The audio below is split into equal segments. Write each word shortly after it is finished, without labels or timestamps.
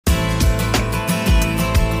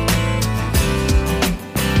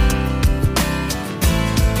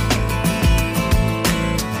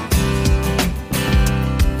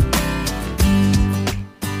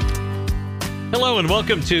and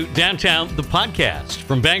welcome to Downtown, the podcast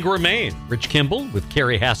from Bangor, Maine. Rich Kimball with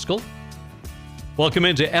Carrie Haskell. Welcome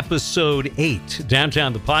into episode 8,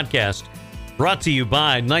 Downtown, the podcast, brought to you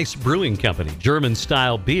by Nice Brewing Company,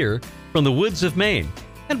 German-style beer from the woods of Maine,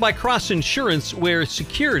 and by Cross Insurance, where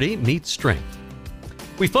security meets strength.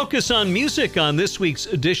 We focus on music on this week's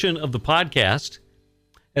edition of the podcast,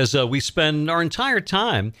 as we spend our entire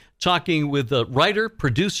time talking with writer,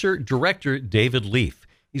 producer, director David Leaf.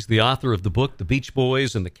 He's the author of the book, The Beach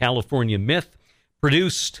Boys and the California Myth,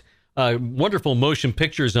 produced wonderful motion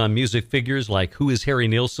pictures on music figures like Who is Harry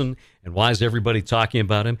Nilsson and Why is Everybody Talking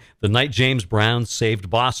About Him? The Night James Brown Saved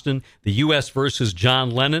Boston, The U.S. versus John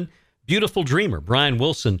Lennon, Beautiful Dreamer, Brian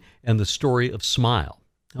Wilson, and The Story of Smile.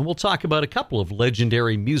 And we'll talk about a couple of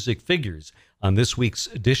legendary music figures on this week's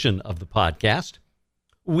edition of the podcast.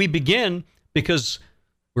 We begin because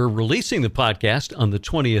we're releasing the podcast on the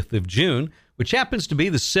 20th of June, which happens to be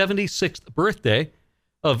the 76th birthday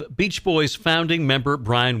of Beach Boys founding member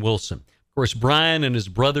Brian Wilson. Of course, Brian and his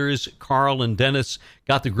brothers, Carl and Dennis,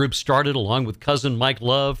 got the group started along with cousin Mike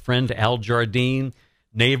Love, friend Al Jardine,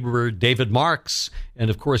 neighbor David Marks,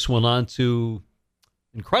 and of course went on to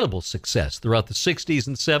incredible success throughout the 60s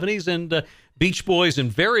and 70s. And Beach Boys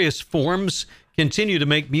in various forms continue to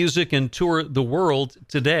make music and tour the world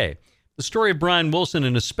today. The story of Brian Wilson,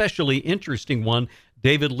 an especially interesting one.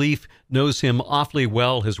 David Leaf knows him awfully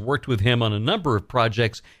well, has worked with him on a number of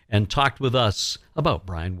projects, and talked with us about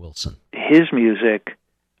Brian Wilson. His music,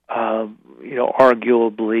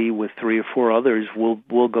 arguably with 3 or 4 others,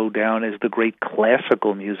 will go down as the great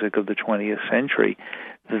classical music of the 20th century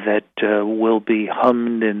that will be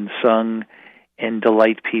hummed and sung and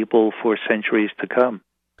delight people for centuries to come.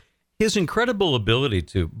 His incredible ability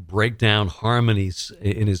to break down harmonies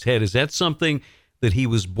in his head, is that something that he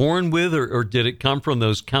was born with, or did it come from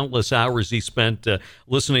those countless hours he spent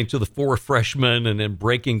listening to the Four Freshmen and then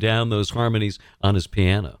breaking down those harmonies on his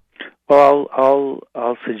piano? Well, I'll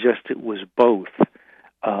suggest it was both.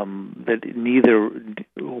 That neither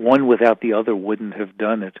one without the other wouldn't have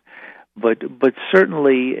done it. But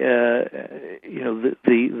certainly,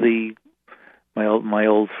 my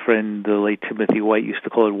old friend, the late Timothy White, used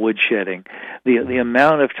to call it woodshedding. The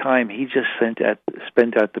amount of time he just spent at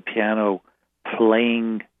the piano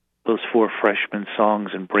playing those Four Freshmen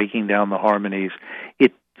songs and breaking down the harmonies,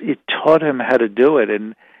 it taught him how to do it.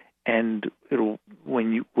 And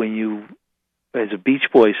when you as a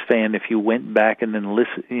Beach Boys fan, if you went back and then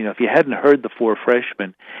listen, if you hadn't heard the Four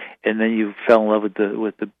Freshmen, and then you fell in love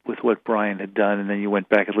with what Brian had done, and then you went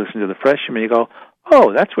back and listened to the Freshmen, you go,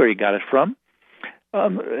 oh, that's where he got it from. There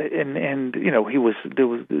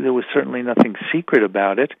was certainly nothing secret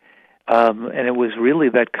about it. And it was really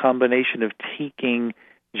that combination of taking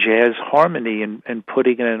jazz harmony and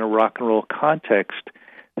putting it in a rock and roll context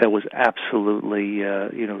that was absolutely,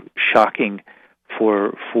 shocking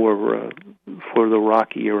for the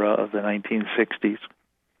rock era of the 1960s.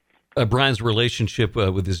 Brian's relationship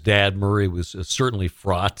with his dad, Murray, was certainly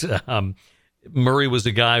fraught. Murray was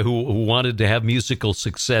a guy who wanted to have musical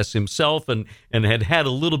success himself and had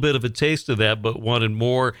a little bit of a taste of that, but wanted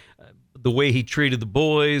more. The way he treated the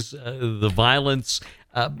boys, the violence,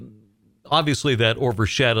 obviously that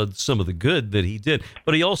overshadowed some of the good that he did,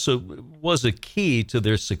 but he also was a key to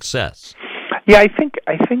their success. Yeah, I think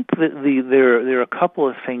that there are a couple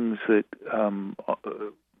of things that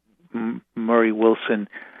Murray Wilson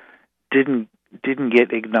didn't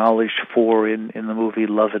get acknowledged for in the movie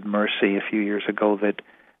Love and Mercy a few years ago.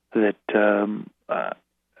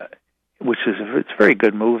 Which is it's a very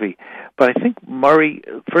good movie. But I think Murray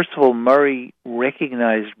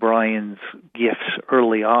recognized Brian's gifts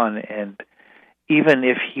early on, and even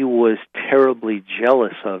if he was terribly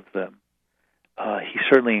jealous of them, he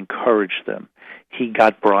certainly encouraged them. He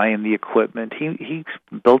got Brian the equipment. He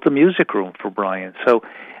built a music room for Brian. So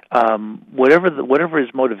whatever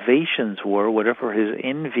his motivations were, whatever his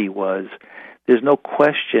envy was, there's no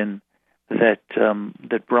question that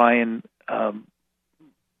Brian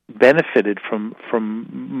benefited from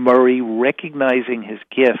Murray recognizing his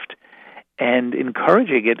gift and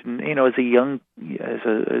encouraging it. And as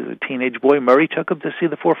a teenage boy, Murray took him to see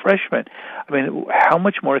the Four Freshmen. I mean, how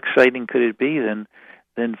much more exciting could it be than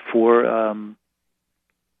for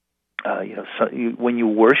when you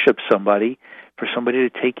worship somebody, for somebody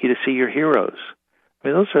to take you to see your heroes? I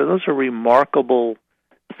mean, those are remarkable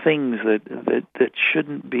things that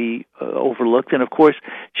shouldn't be overlooked. And of course,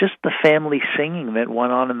 just the family singing that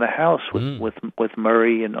went on in the house with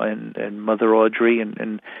Murray and Mother Audrey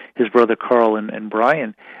and his brother Carl and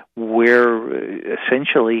Brian, where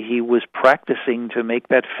essentially he was practicing to make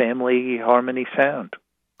that family harmony sound.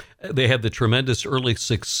 They had the tremendous early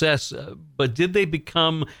success, but did they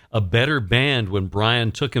become a better band when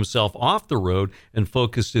Brian took himself off the road and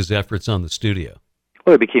focused his efforts on the studio?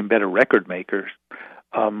 Well, they became better record makers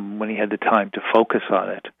when he had the time to focus on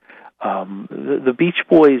it. The Beach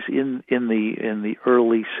Boys in the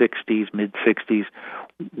early '60s, mid '60s,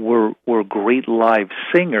 were great live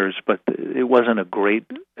singers, but it wasn't a great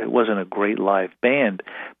live band.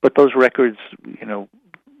 But those records,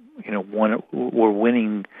 were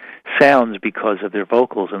winning sounds because of their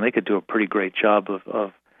vocals, and they could do a pretty great job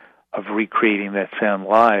of recreating that sound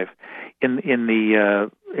live. In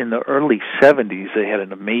the early '70s, they had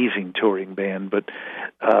an amazing touring band, but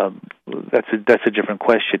that's a different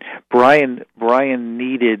question. Brian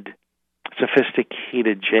needed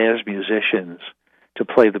sophisticated jazz musicians to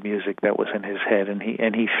play the music that was in his head,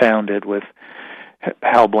 and he found it with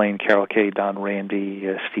Hal Blaine, Carol Kaye, Don Randi,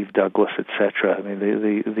 Steve Douglas, etc. I mean,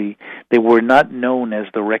 they were not known as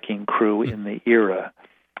the Wrecking Crew in the era.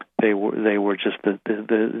 They were just the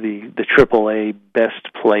AAA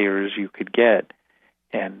best players you could get,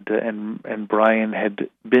 and Brian had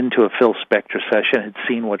been to a Phil Spector session, had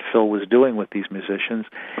seen what Phil was doing with these musicians,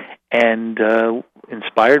 and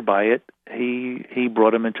inspired by it, he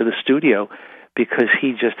brought him into the studio because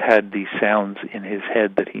he just had these sounds in his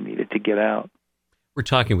head that he needed to get out. We're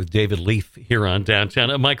talking with David Leaf here on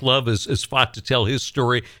Downtown. Mike Love has fought to tell his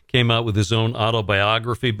story, came out with his own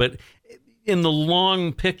autobiography, but in the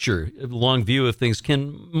long picture, long view of things,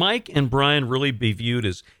 can Mike and Brian really be viewed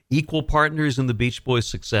as equal partners in the Beach Boys'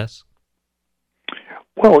 success?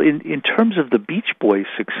 Well, in terms of the Beach Boys'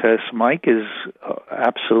 success, Mike is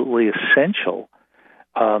absolutely essential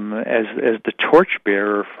as the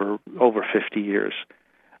torchbearer for over 50 years.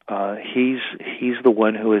 He's the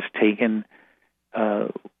one who has taken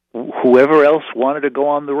whoever else wanted to go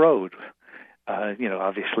on the road.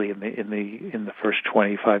 Obviously in the first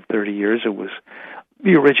 25, 30 years, it was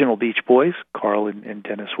the original Beach Boys, Carl and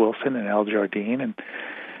Dennis Wilson and Al Jardine, and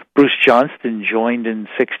Bruce Johnston joined in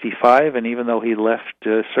 '65, and even though he left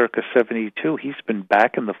circa '72, he's been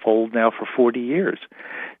back in the fold now for 40 years.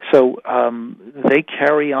 So they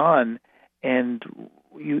carry on, and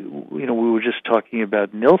we were just talking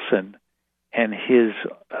about Nilsson and his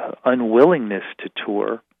unwillingness to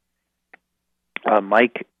tour.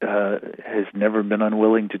 Mike has never been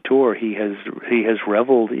unwilling to tour. He has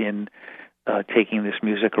reveled in taking this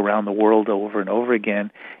music around the world over and over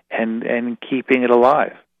again, and keeping it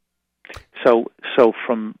alive. So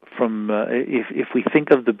from if we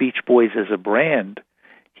think of the Beach Boys as a brand,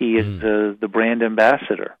 he is the brand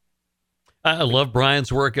ambassador. I love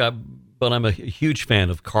Brian's work, but I'm a huge fan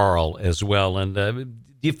of Carl as well. And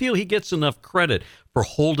do you feel he gets enough credit for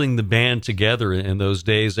holding the band together in those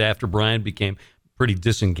days after Brian became pretty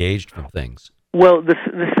disengaged from things? Well, the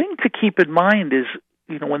thing to keep in mind is,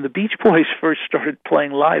 when the Beach Boys first started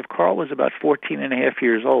playing live, Carl was about 14 and a half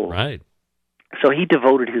years old. Right. So he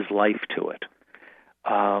devoted his life to it.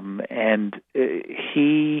 And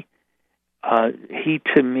he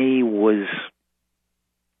to me was,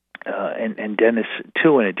 and Dennis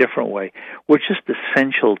too in a different way, were just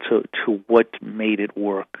essential to what made it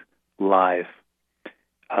work live.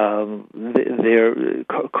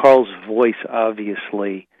 Carl's voice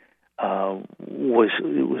obviously was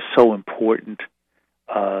so important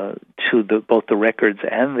to both the records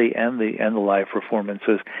and the live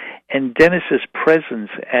performances, and Dennis's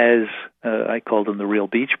presence as I called him the real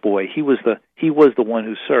Beach Boy. He was the one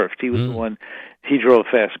who surfed. He was the one. He drove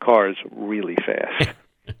fast cars really fast.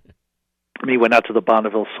 He went out to the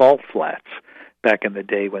Bonneville Salt Flats back in the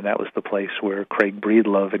day when that was the place where Craig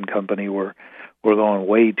Breedlove and company were going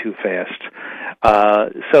way too fast.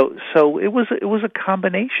 So it was a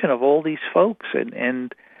combination of all these folks,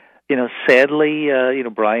 and sadly,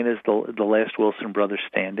 Brian is the last Wilson brother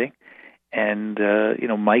standing, and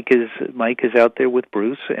Mike is out there with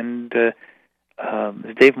Bruce, and is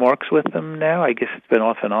Dave Marks with them now? I guess it's been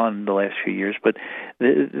off and on the last few years, but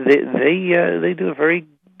they do a very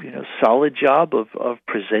solid job of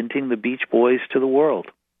presenting the Beach Boys to the world.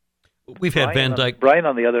 We've had Van Dyke. Brian,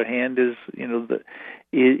 on the other hand, is the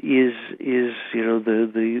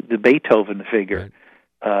Beethoven figure,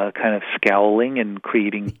 right. Kind of scowling and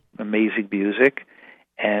creating amazing music,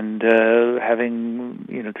 and having,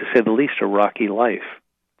 to say the least, a rocky life.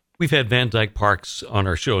 We've had Van Dyke Parks on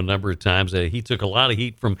our show a number of times. He took a lot of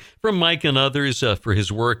heat from Mike and others for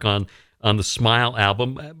his work on the Smile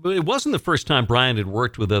album. But it wasn't the first time Brian had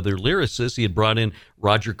worked with other lyricists. He had brought in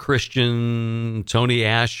Roger Christian, Tony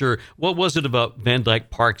Asher. What was it about Van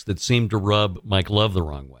Dyke Parks that seemed to rub Mike Love the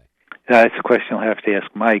wrong way? That's a question I'll have to ask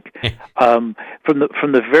Mike. From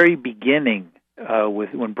the very beginning,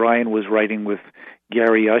 when Brian was writing with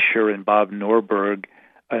Gary Usher and Bob Norberg,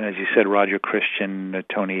 and as you said, Roger Christian,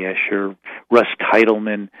 Tony Escher, Russ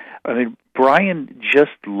Titleman. I mean, Brian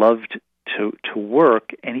just loved to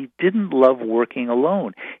work, and he didn't love working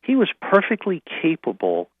alone. He was perfectly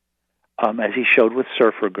capable, as he showed with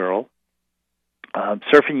Surfer Girl.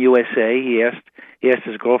 Surfing USA, he asked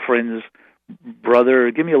his girlfriend's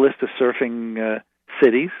brother, give me a list of surfing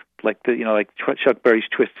cities, like Chuck Berry's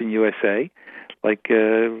Twistin' USA, like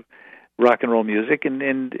rock and roll music, and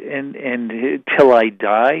Till I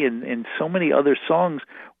Die, and so many other songs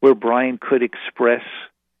where Brian could express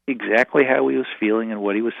exactly how he was feeling and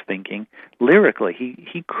what he was thinking lyrically.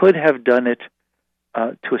 He could have done it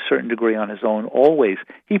to a certain degree on his own. Always,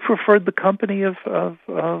 he preferred the company of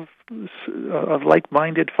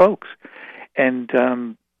like-minded folks, and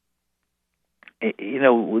the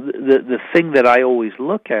thing that I always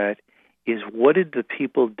look at is what did the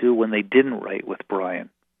people do when they didn't write with Brian,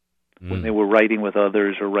 when they were writing with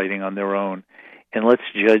others or writing on their own, and let's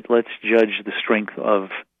judge the strength of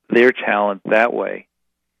their talent that way.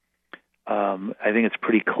 I think it's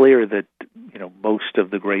pretty clear that most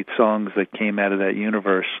of the great songs that came out of that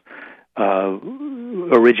universe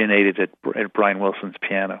originated at Brian Wilson's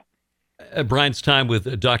piano. Brian's time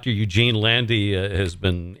with Dr. Eugene Landy has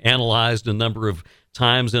been analyzed a number of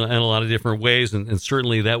times in a lot of different ways, and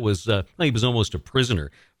certainly that was he was almost a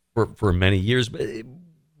prisoner for many years. But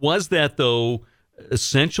was that, though,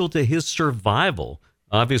 essential to his survival?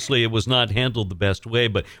 Obviously, it was not handled the best way,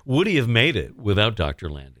 but would he have made it without Dr.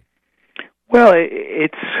 Landy? Well,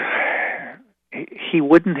 he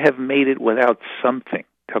wouldn't have made it without something,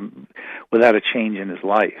 without a change in his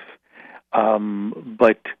life.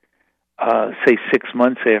 But say 6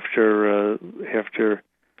 months after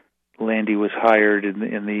Landy was hired in the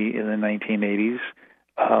 1980s,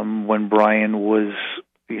 when Brian was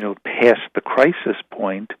past the crisis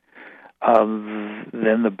point,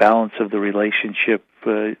 then the balance of the relationship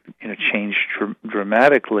changed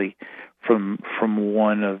dramatically from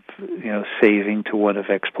one of saving to one of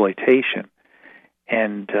exploitation,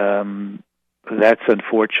 and that's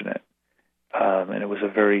unfortunate. And it was a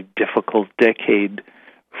very difficult decade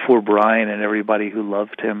for Brian and everybody who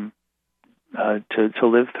loved him to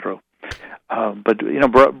live through. But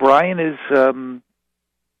Brian is a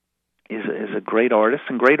great artist,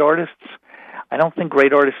 and great artists. I don't think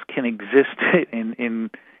great artists can exist in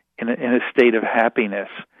a state of happiness.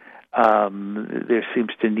 There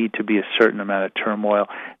seems to need to be a certain amount of turmoil.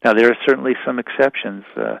 Now, there are certainly some exceptions.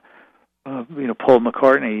 Paul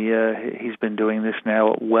McCartney, he's been doing this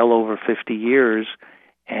now well over 50 years,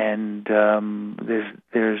 and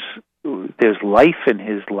there's life in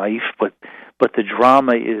his life, but the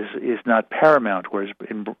drama is not paramount. Whereas,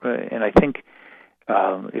 and I think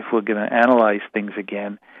if we're going to analyze things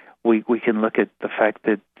again, we can look at the fact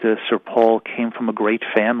that Sir Paul came from a great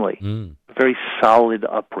family, a very solid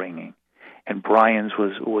upbringing, and Brian's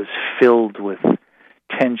was filled with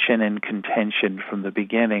tension and contention from the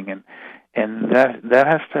beginning, and that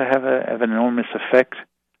has to have an enormous effect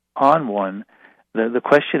on one. The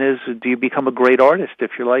question is, do you become a great artist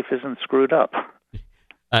if your life isn't screwed up?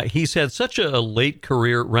 He's had such a late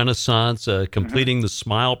career renaissance, completing the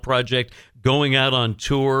Smile Project, going out on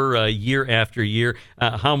tour year after year.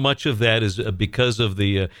 How much of that is because of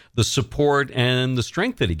the support and the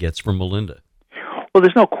strength that he gets from Melinda? Well,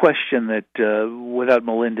 there's no question that without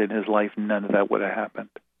Melinda in his life, none of that would have happened.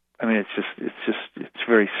 I mean, it's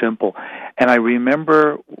very simple. And I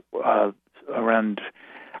remember around,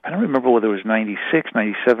 I don't remember whether it was 96,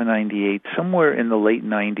 97, 98, somewhere in the late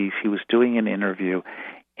 90s, he was doing an interview.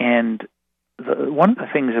 And one of the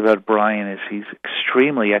things about Brian is he's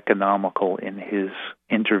extremely economical in his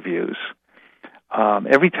interviews.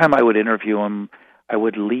 Every time I would interview him, I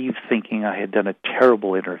would leave thinking I had done a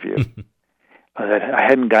terrible interview, that I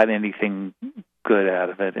hadn't gotten anything good out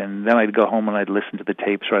of it. And then I'd go home and I'd listen to the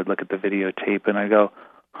tapes, or I'd look at the videotape, and I'd go,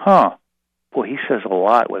 boy, he says a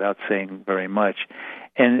lot without saying very much.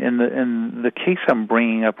 And in the case I'm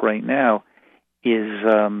bringing up right now is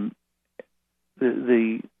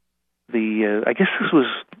I guess this was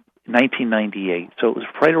 1998, so it was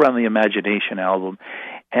right around the Imagination album,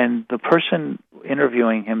 and the person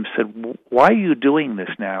interviewing him said, "Why are you doing this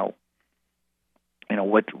now?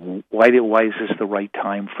 Why is this the right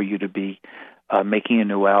time for you to be making a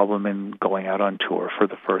new album and going out on tour for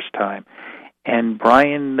the first time?" And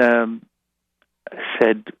Brian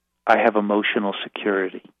said, "I have emotional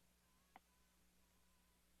security."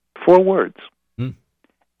 4 words,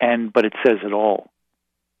 but it says it all.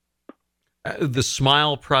 The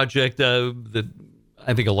Smile Project, that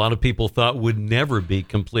I think a lot of people thought would never be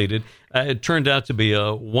completed. It turned out to be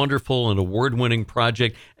a wonderful and award-winning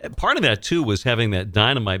project. Part of that, too, was having that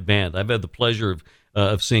dynamite band. I've had the pleasure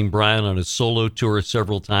of seeing Brian on his solo tour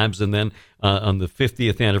several times, and then on the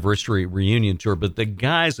 50th anniversary reunion tour. But the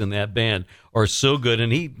guys in that band are so good,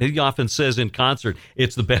 and he often says in concert,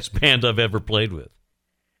 it's the best band I've ever played with.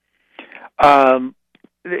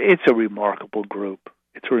 It's a remarkable group.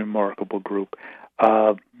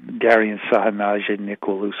 Darian Sahanaja, Nick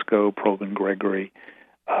Walusko, Probin Gregory,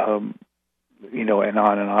 and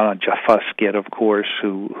on and on. Jaffa Sked, of course,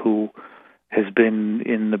 who has been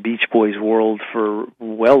in the Beach Boys world for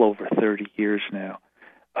well over 30 years now.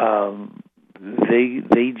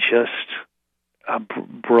 They just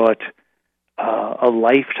brought a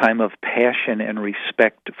lifetime of passion and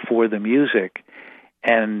respect for the music,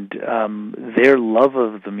 and their love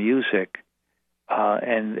of the music,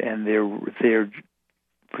 and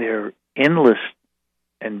their endless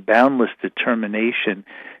and boundless determination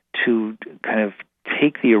to kind of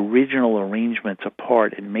take the original arrangements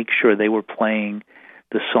apart and make sure they were playing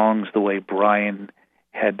the songs the way Brian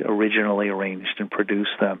had originally arranged and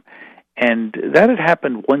produced them. And that had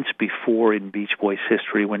happened once before in Beach Boys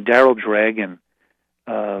history when Daryl Dragon,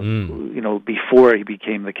 before he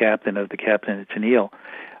became the captain of the Captain and Tennille,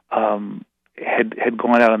 had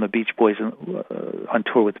gone out on the Beach Boys on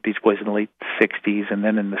tour with the Beach Boys in the late 60s, and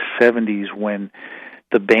then in the 70s when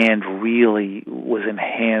the band really was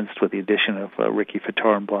enhanced with the addition of Ricky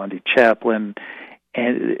Fataar and Blondie Chaplin,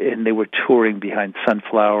 and they were touring behind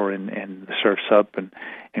Sunflower and the Surf's Up and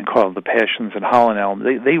Carl and the Passions and Holland Elm.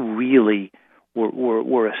 They really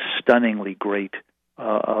were a stunningly great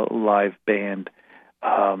live band.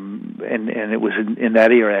 And it was in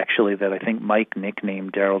that era, actually, that I think Mike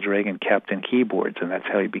nicknamed Daryl Dragon Captain Keyboards, and that's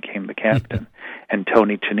how he became the captain. And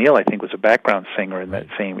Tony Tennille, I think, was a background singer in that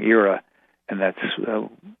same era, and that's, the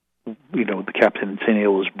Captain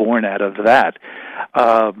Tennille was born out of that.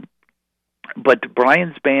 But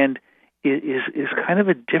Brian's band is kind of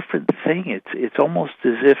a different thing. It's almost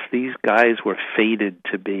as if these guys were fated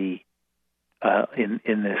to be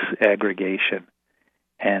in this aggregation.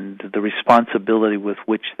 And the responsibility with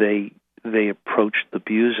which they approached the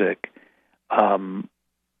music,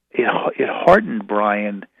 it heartened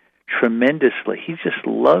Brian tremendously. He just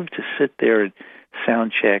loved to sit there at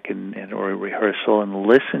sound check or rehearsal and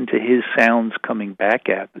listen to his sounds coming back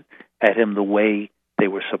at him the way they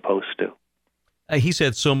were supposed to. He's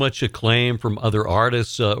had so much acclaim from other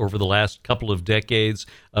artists over the last couple of decades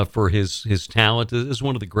for his talent. Is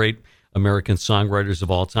one of the great American songwriters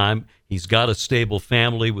of all time. He's got a stable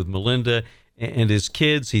family with Melinda and his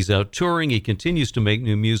kids. He's out touring. He continues to make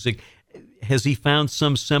new music. Has he found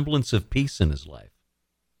some semblance of peace in his life?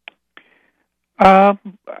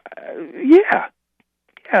 Yeah.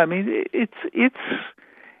 I mean, it's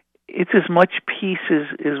as much peace as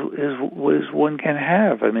one can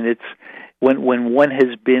have. I mean, it's when one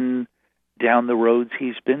has been down the roads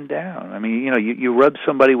he's been down. I mean, you rub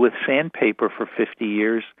somebody with sandpaper for 50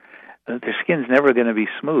 years. Their skin's never going to be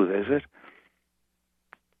smooth, is it?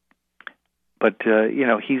 But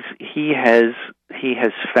he has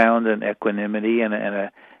found an equanimity and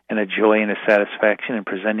a joy and a satisfaction in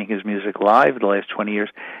presenting his music live the last 20 years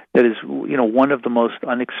that is one of the most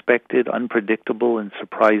unexpected, unpredictable, and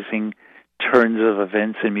surprising turns of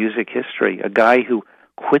events in music history. A guy who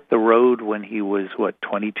quit the road when he was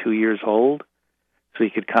 22 years old, so he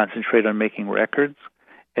could concentrate on making records.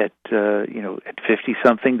 At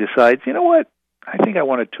 50-something, decides, you know what? I think I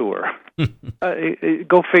want to tour.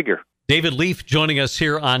 Go figure. David Leaf joining us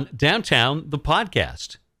here on Downtown, the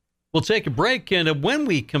podcast. We'll take a break, and when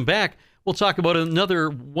we come back, we'll talk about another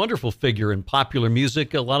wonderful figure in popular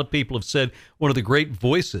music. A lot of people have said one of the great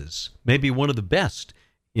voices, maybe one of the best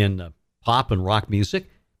in pop and rock music,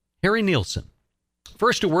 Harry Nilsson.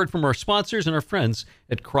 First, a word from our sponsors and our friends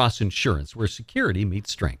at Cross Insurance, where security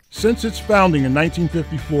meets strength. Since its founding in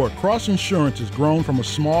 1954, Cross Insurance has grown from a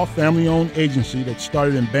small family-owned agency that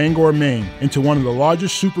started in Bangor, Maine, into one of the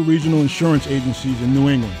largest super-regional insurance agencies in New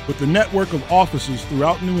England. With a network of offices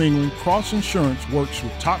throughout New England, Cross Insurance works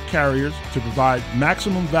with top carriers to provide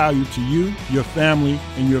maximum value to you, your family,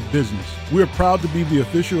 and your business. We are proud to be the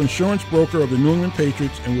official insurance broker of the New England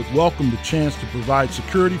Patriots and would welcome the chance to provide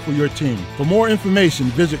security for your team. For more information,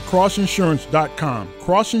 visit crossinsurance.com.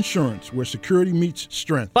 Cross Insurance, where security meets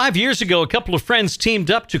strength. 5 years ago, a couple of friends teamed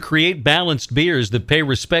up to create balanced beers that pay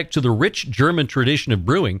respect to the rich German tradition of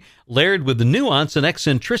brewing, layered with the nuance and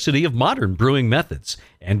eccentricity of modern brewing methods.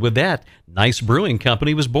 And with that, Nice Brewing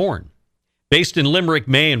Company was born. Based in Limerick,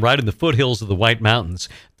 Maine, right in the foothills of the White Mountains,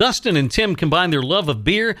 Dustin and Tim combine their love of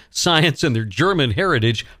beer, science, and their German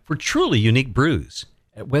heritage for truly unique brews.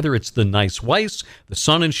 Whether it's the Nice Weiss, the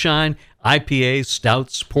Sun and Shine, IPAs,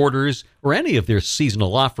 stouts, porters, or any of their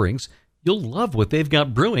seasonal offerings, you'll love what they've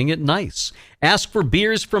got brewing at Nice. Ask for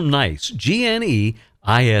beers from Nice,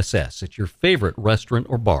 GNEISS, at your favorite restaurant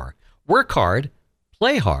or bar. Work hard,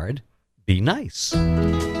 play hard, be nice.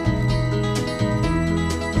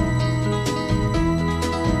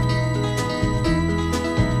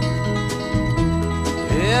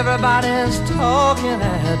 Everybody's talking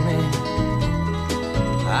at me.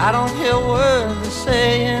 I don't hear words they're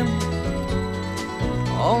saying,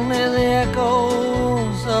 only the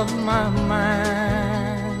echoes of my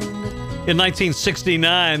mind. In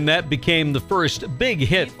 1969, that became the first big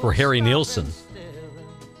hit for Harry Nilsson.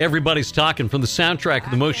 Everybody's Talking from the soundtrack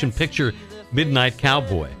of the motion picture Midnight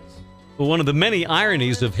Cowboy. But one of the many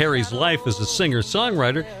ironies of Harry's life as a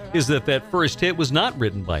singer-songwriter is that first hit was not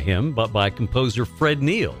written by him, but by composer Fred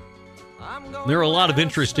Neil. There are a lot of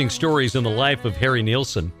interesting stories in the life of Harry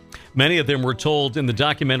Nilsson. Many of them were told in the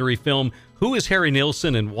documentary film Who is Harry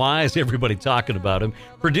Nilsson and Why is Everybody Talking About Him?,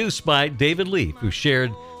 produced by David Leaf, who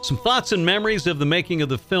shared some thoughts and memories of the making of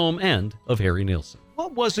the film and of Harry Nilsson.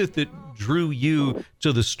 What was it that drew you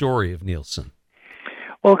to the story of Nilsson?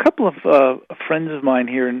 Well, a couple of friends of mine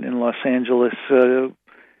here in Los Angeles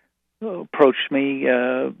approached me.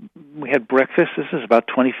 We had breakfast. This is about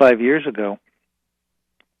 25 years ago.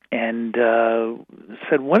 And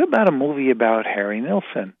said, what about a movie about Harry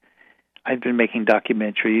Nilsson? I'd been making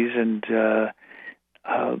documentaries, and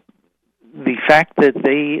the fact that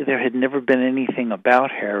there had never been anything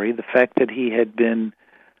about Harry, the fact that he had been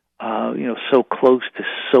so close to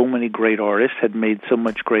so many great artists, had made so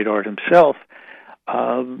much great art himself,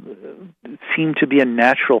 seemed to be a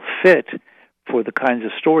natural fit for the kinds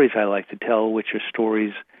of stories I like to tell, which are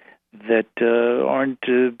stories that aren't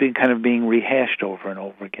being rehashed over and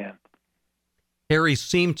over again. Harry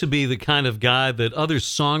seemed to be the kind of guy that other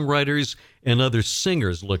songwriters and other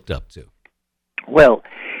singers looked up to. Well,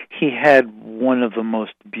 he had one of the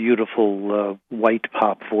most beautiful white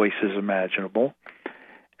pop voices imaginable.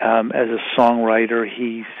 As a songwriter,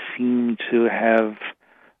 he seemed to have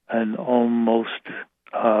an almost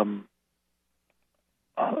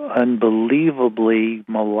unbelievably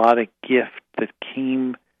melodic gift that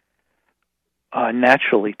came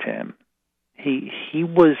naturally to him. He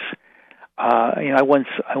was, I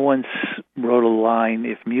once wrote a line: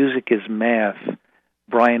 if music is math,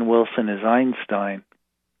 Brian Wilson is Einstein.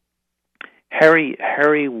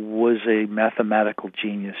 Harry was a mathematical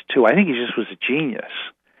genius too. I think he just was a genius,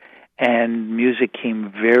 and music came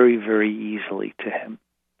very, very easily to him.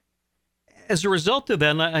 As a result of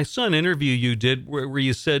that, and I saw an interview you did where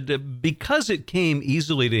you said because it came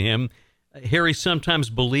easily to him, Harry sometimes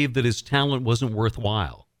believed that his talent wasn't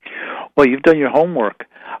worthwhile. Well, you've done your homework.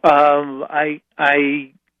 I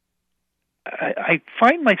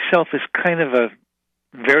find myself as kind of a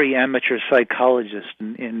very amateur psychologist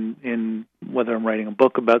in whether I'm writing a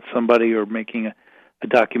book about somebody or making a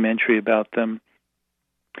documentary about them.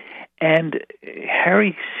 And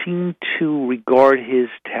Harry seemed to regard his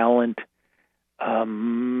talent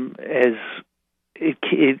as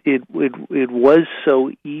it was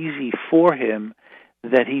so easy for him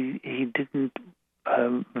that he didn't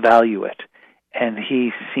value it, and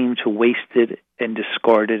he seemed to waste it and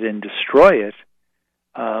discard it and destroy it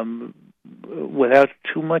without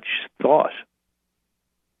too much thought.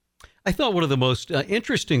 I thought one of the most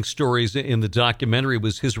interesting stories in the documentary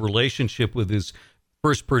was his relationship with his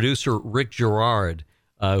first producer, Rick Girard,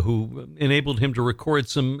 who enabled him to record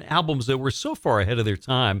some albums that were so far ahead of their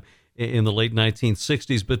time in the late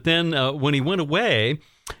 1960s. But then when he went away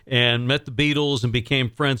and met the Beatles and became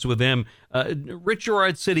friends with them, Rick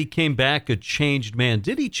Girard said he came back a changed man.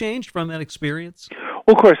 Did he change from that experience?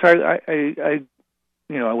 Well, of course, I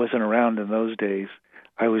wasn't around in those days.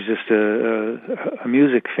 I was just a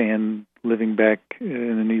music fan living back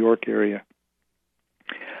in the New York area.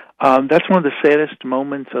 That's one of the saddest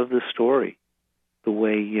moments of the story, the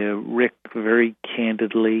way Rick very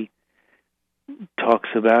candidly talks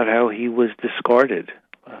about how he was discarded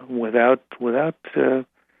without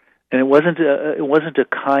and it wasn't a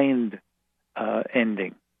kind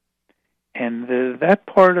ending. And that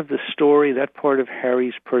part of the story, that part of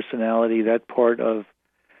Harry's personality, that part of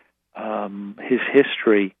his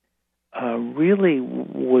history really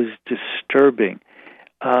was disturbing.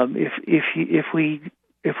 If we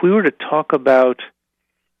were to talk about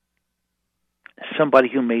somebody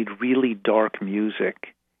who made really dark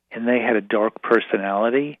music and they had a dark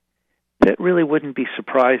personality, that really wouldn't be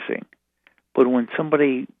surprising. But when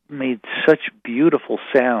somebody made such beautiful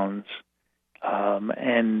sounds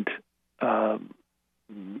and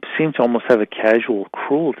seemed to almost have a casual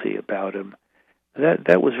cruelty about him,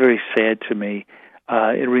 that was very sad to me.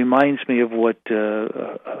 It reminds me of what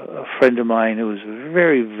a friend of mine who was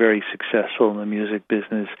very, very successful in the music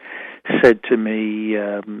business said to me.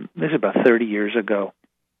 This is about 30 years ago.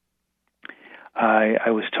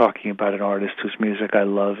 I was talking about an artist whose music I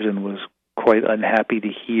loved and was quite unhappy to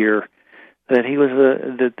hear that he was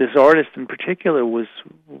that this artist in particular was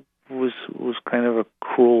kind of a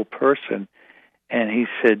cruel person. And he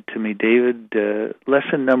said to me, David,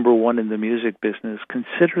 lesson number one in the music business: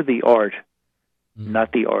 consider the art,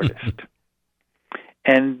 not the artist.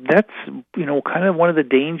 And that's, kind of one of the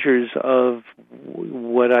dangers of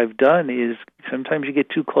what I've done is sometimes you get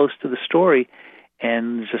too close to the story,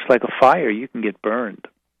 and just like a fire, you can get burned.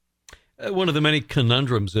 One of the many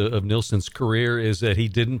conundrums of Nilsson's career is that he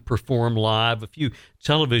didn't perform live, a few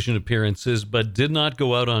television appearances, but did not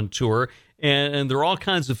go out on tour. And there are all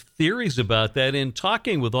kinds of theories about that. In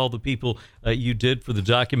talking with all the people you did for the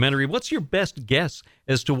documentary, what's your best guess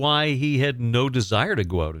as to why he had no desire to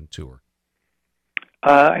go out and tour?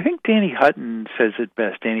 I think Danny Hutton says it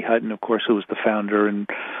best. Danny Hutton, of course, who was the founder and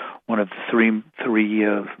one of the three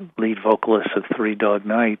lead vocalists of Three Dog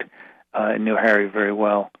Night, knew Harry very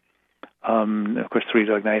well. Of course, Three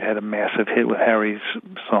Dog Night had a massive hit with Harry's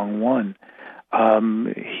song One.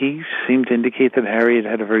 He seemed to indicate that Harry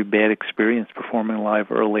had a very bad experience performing live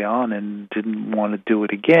early on and didn't want to do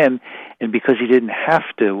it again. And because he didn't have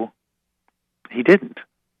to, he didn't.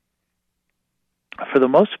 For the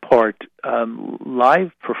most part,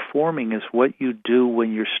 live performing is what you do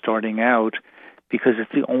when you're starting out because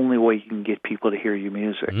it's the only way you can get people to hear your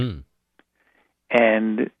music.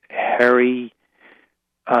 And Harry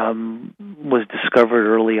was discovered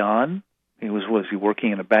early on. Was he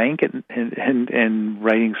working in a bank and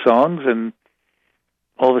writing songs, and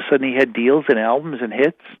all of a sudden he had deals and albums and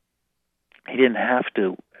hits. He didn't have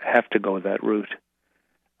to go that route,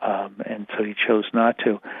 and so he chose not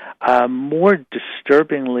to. More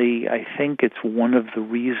disturbingly, I think it's one of the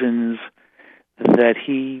reasons that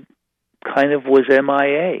he kind of was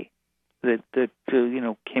MIA. That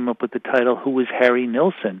came up with the title "Who Was Harry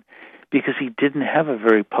Nilsson?" because he didn't have a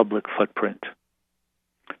very public footprint.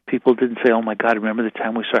 People didn't say, "Oh my God, remember the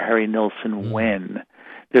time we saw Harry Nilsson when?"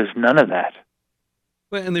 There's none of that.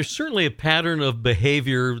 Well, and there's certainly a pattern of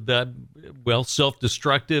behavior that,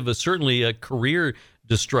 self-destructive, certainly a career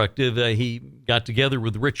destructive. He got together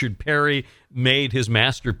with Richard Perry, made his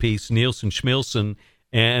masterpiece, Nilsson Schmilsson,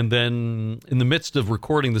 and then in the midst of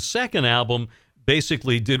recording the second album,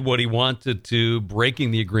 basically did what he wanted to,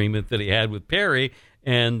 breaking the agreement that he had with Perry,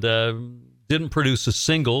 and didn't produce a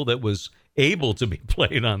single that was able to be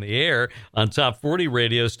played on the air on top 40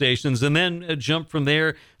 radio stations, and then jumped from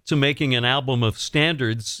there to making an album of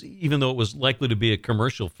standards, even though it was likely to be a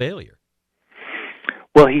commercial failure.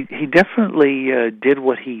 Well, he definitely did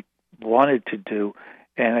what he wanted to do,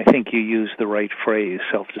 and I think you used the right phrase,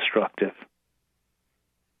 self-destructive.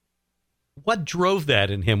 What drove that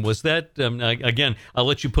in him? Was that, again, I'll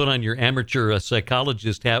let you put on your amateur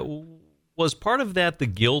psychologist hat, was part of that the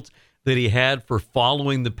guilt that he had for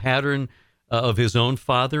following the pattern of his own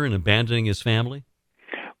father and abandoning his family?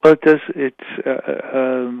 Well, it does.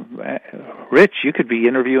 Rich, you could be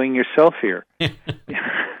interviewing yourself here. The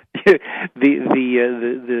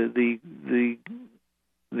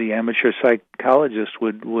amateur psychologist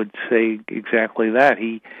would say exactly that.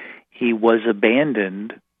 He was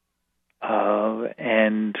abandoned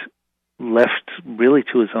and left really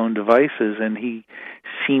to his own devices, and he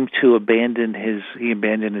seemed to abandon his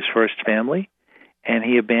first family, and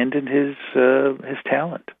he abandoned his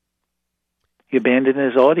talent. He abandoned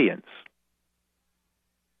his audience.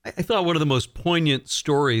 I thought one of the most poignant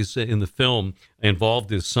stories in the film involved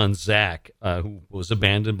his son Zach, who was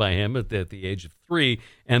abandoned by him at the age of 3,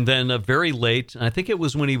 and then very late, I think it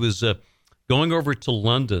was when he was going over to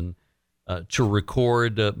London to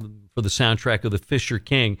record for the soundtrack of The Fisher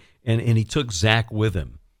King, and he took Zach with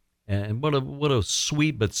him. And what a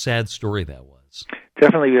sweet but sad story that was.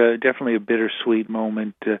 Definitely a bittersweet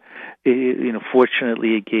moment.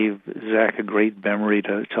 Fortunately, it gave Zach a great memory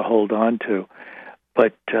to hold on to.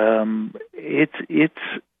 But the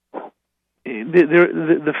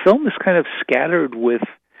film is kind of scattered with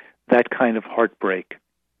that kind of heartbreak.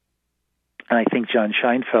 And I think John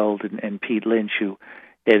Scheinfeld and Pete Lynch, who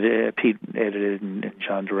Pete edited and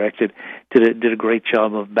John directed, did a great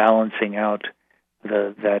job of balancing out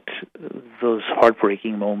those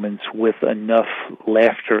heartbreaking moments with enough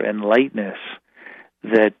laughter and lightness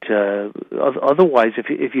that otherwise,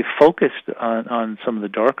 if you focused on some of the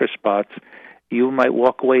darker spots, you might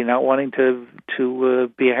walk away not wanting to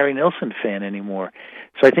be a Harry Nilsson fan anymore.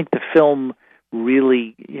 So I think the film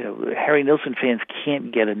really, Harry Nilsson fans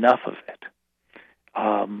can't get enough of it.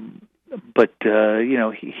 But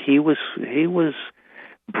he was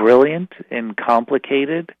brilliant and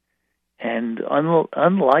complicated, and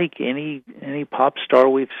unlike any pop star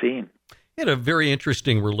we've seen. He had a very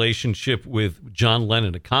interesting relationship with John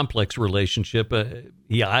Lennon, a complex relationship.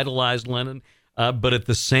 He idolized Lennon, but at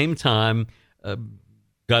the same time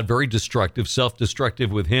got very destructive, self-destructive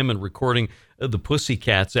with him and recording the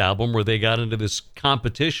Pussycats album, where they got into this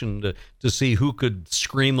competition to see who could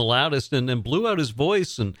scream the loudest, and blew out his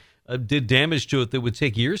voice and did damage to it that would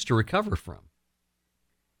take years to recover from.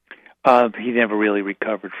 He never really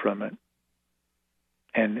recovered from it,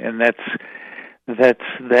 and that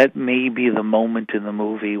may be the moment in the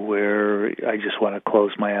movie where I just want to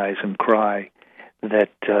close my eyes and cry.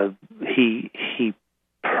 That he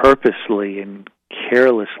purposely and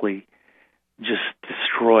carelessly just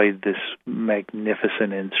destroyed this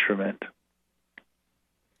magnificent instrument.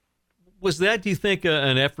 Was that, do you think,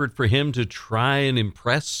 an effort for him to try and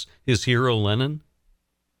impress his hero Lennon?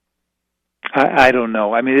 I don't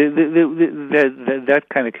know. I mean, that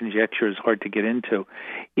kind of conjecture is hard to get into.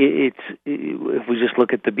 If we just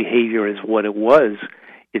look at the behavior as what it was,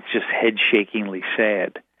 it's just head-shakingly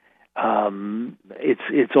sad.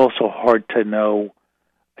 It's also hard to know,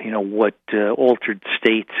 what altered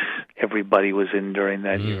states everybody was in during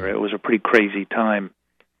that era. It was a pretty crazy time.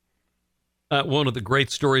 One of the great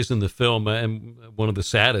stories in the film, and one of the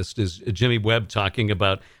saddest, is Jimmy Webb talking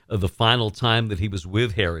about the final time that he was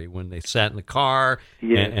with Harry, when they sat in the car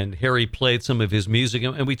and Harry played some of his music.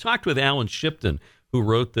 And we talked with Alan Shipton, who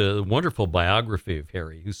wrote the wonderful biography of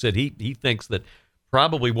Harry, who said he thinks that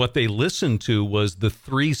probably what they listened to was the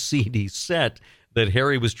 3 CD set that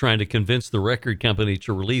Harry was trying to convince the record company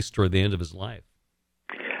to release toward the end of his life.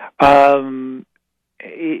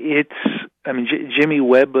 Jimmy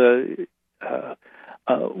Webb, an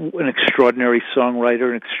extraordinary songwriter,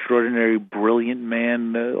 an extraordinary, brilliant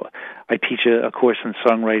man. I teach a course in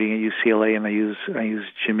songwriting at UCLA, and I use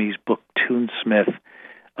Jimmy's book Tunesmith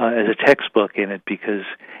as a textbook in it, because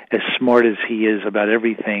as smart as he is about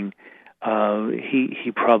everything,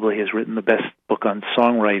 he probably has written the best book on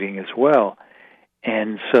songwriting as well.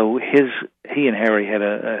 And so he and Harry had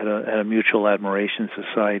a mutual admiration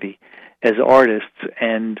society as artists,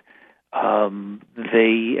 and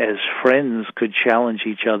they, as friends, could challenge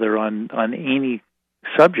each other on any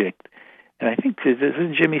subject. And I think,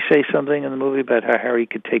 doesn't Jimmy say something in the movie about how Harry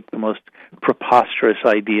could take the most preposterous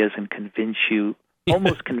ideas and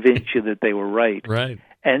almost convince you that they were right? Right.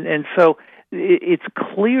 And so it's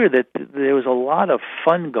clear that there was a lot of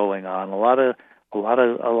fun going on, a lot of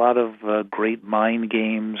great mind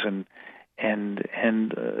games and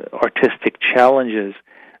artistic challenges.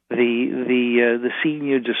 The scene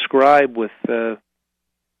you describe with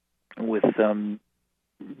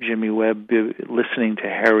Jimmy Webb listening to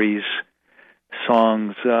Harry's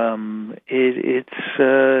songs,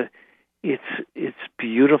 it's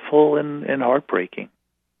beautiful and heartbreaking.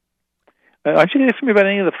 Aren't you going to ask me about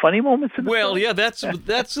any of the funny moments in the film? Yeah, that's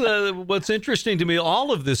what's interesting to me.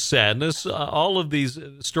 All of this sadness, all of these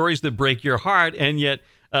stories that break your heart, and yet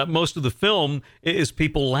most of the film is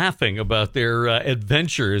people laughing about their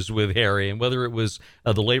adventures with Harry, and whether it was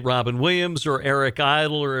the late Robin Williams or Eric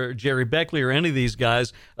Idle or Jerry Beckley or any of these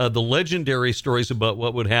guys, the legendary stories about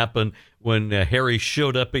what would happen when Harry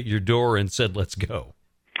showed up at your door and said, "Let's go."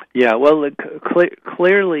 Yeah, well,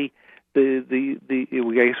 clearly, I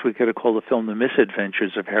guess we could have called the film "The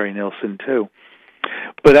Misadventures of Harry Nilsson" too.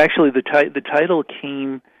 But actually, the title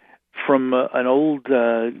came from an old.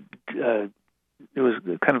 It was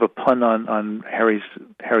kind of a pun on Harry's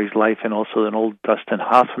life, and also an old Dustin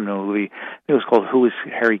Hoffman movie. It was called "Who is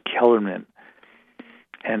Harry Kellerman?"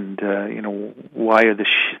 And why are the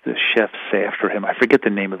chefs after him? I forget the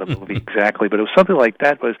name of the movie exactly, but it was something like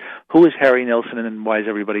that. Was who is Harry Nilsson, and why is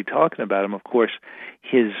everybody talking about him? Of course,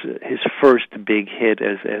 his first big hit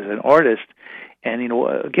as an artist, and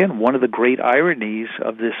again, one of the great ironies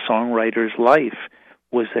of this songwriter's life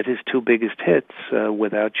was that his 2 biggest hits,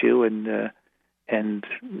 "Without You" and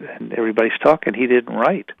everybody's talking, he didn't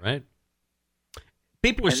write. Right.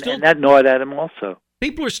 People are still, and that gnawed at him also.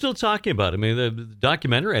 People are still talking about it. I mean, the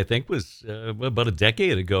documentary, I think, was about a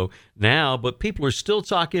decade ago now, but people are still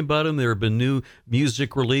talking about him. There have been new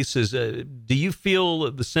music releases. Do you feel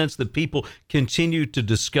the sense that people continue to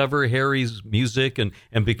discover Harry's music and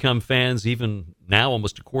become fans even now,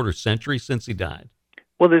 almost a quarter century since he died?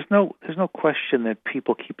 Well, there's no question that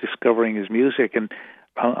people keep discovering his music, and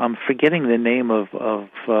I'm forgetting the name of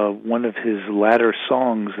one of his latter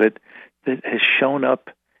songs that has shown up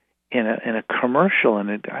in a commercial, and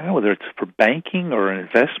I don't know whether it's for banking or an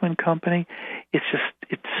investment company. It's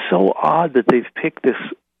so odd that they've picked this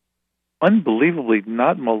unbelievably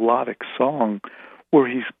not melodic song where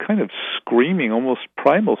he's kind of screaming, almost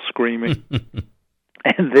primal screaming.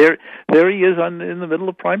 And there he is in the middle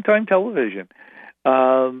of primetime television.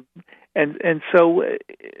 And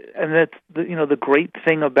that's the great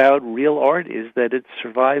thing about real art is that it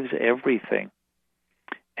survives everything.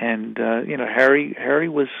 And Harry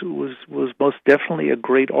was most definitely a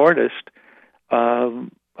great artist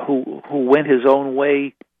who went his own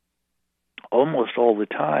way almost all the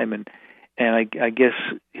time, and I guess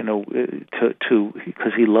to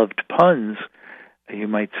because he loved puns, you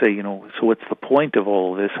might say, so what's the point of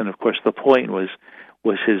all of this? And of course, the point was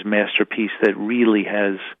his masterpiece that really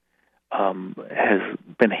has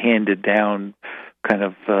been handed down, kind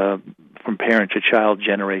of from parent to child,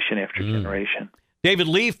 generation after generation. David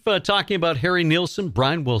Leaf talking about Harry Nilsson,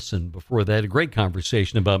 Brian Wilson. Before that, a great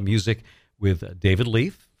conversation about music with David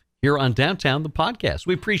Leaf here on Downtown the Podcast.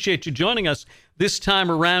 We appreciate you joining us this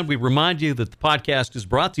time around. We remind you that the podcast is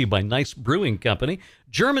brought to you by Nice Brewing Company,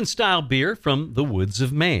 German-style beer from the woods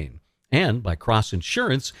of Maine, and by Cross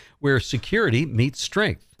Insurance, where security meets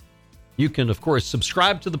strength. You can, of course,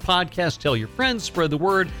 subscribe to the podcast, tell your friends, spread the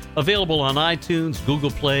word. Available on iTunes,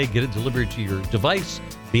 Google Play, get it delivered to your device,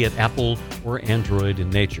 be it Apple or Android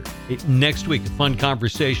in nature. Next week, a fun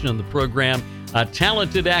conversation on the program. A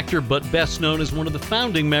talented actor, but best known as one of the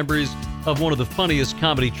founding members of one of the funniest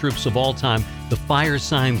comedy troupes of all time, the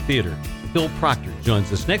Firesign Theater. Phil Proctor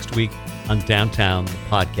joins us next week on Downtown the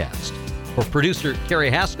Podcast. For producer Carrie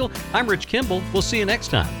Haskell, I'm Rich Kimball. We'll see you next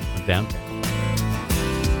time on Downtown.